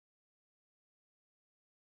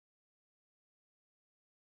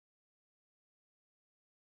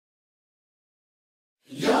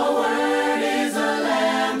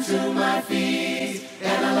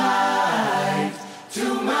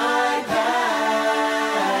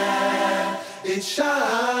It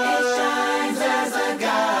shines as a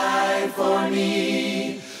guide for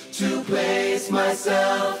me to place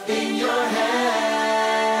myself in your hands.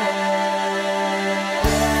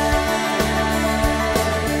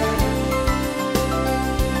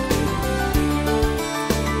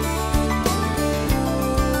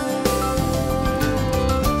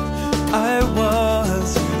 I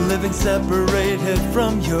was living separated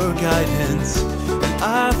from your guidance, and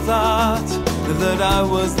I thought that I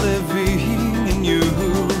was living in you.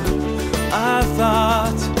 I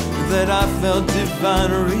thought that I felt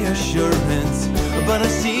divine reassurance, but I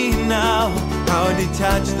see now how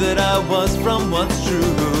detached that I was from what's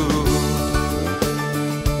true.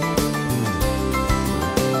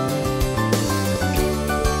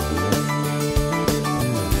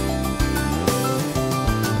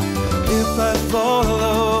 If I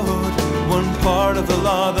followed one part of the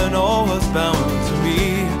law, then all was bound to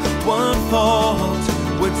me. One fault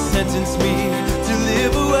would sentence me to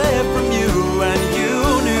live away from you, and you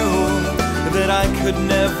knew that I could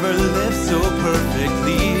never live so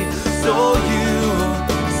perfectly. So you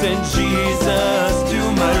sent Jesus to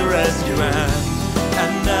my rescue,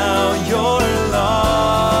 and now your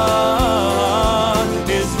law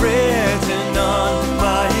is written on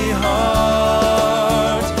my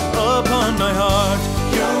heart, upon my heart.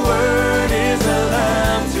 Your word is a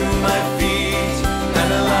lamp to my feet and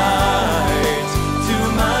a light to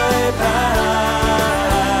my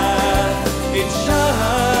path. It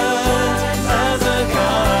shines as a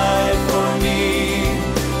guide for me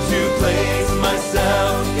to place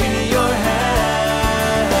myself in your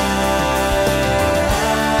hands.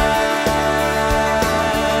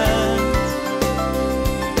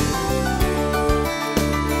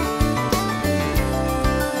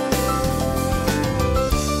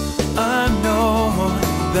 I know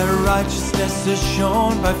that righteousness is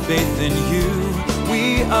shown by faith in you.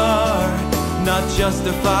 We are not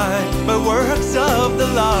justified by works of the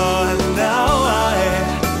law, and now I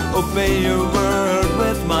obey your word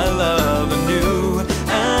with my love anew,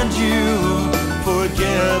 and you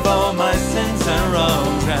forgive all my sins and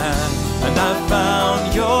wrongs, and I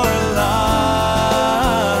found your life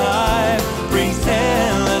brings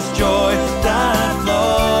endless joy that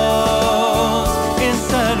flows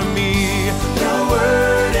inside of me. Your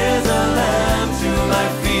word is a lamp to my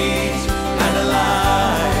feet and a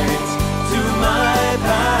light to my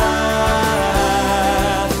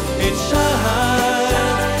path. It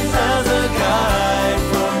shines as a guide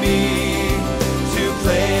for me to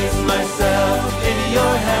place myself in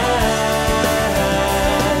your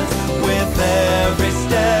hands. With every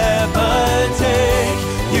step I take,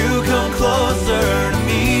 you come closer to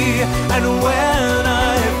me, and when I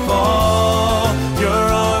fall, your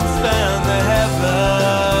arms span the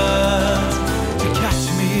heavens to catch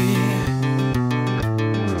me.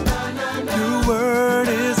 Your word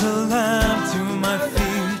is a lamp to my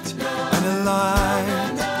feet and a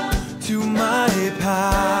light to my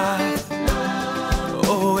path.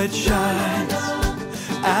 Oh, it shines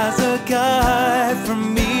as a guide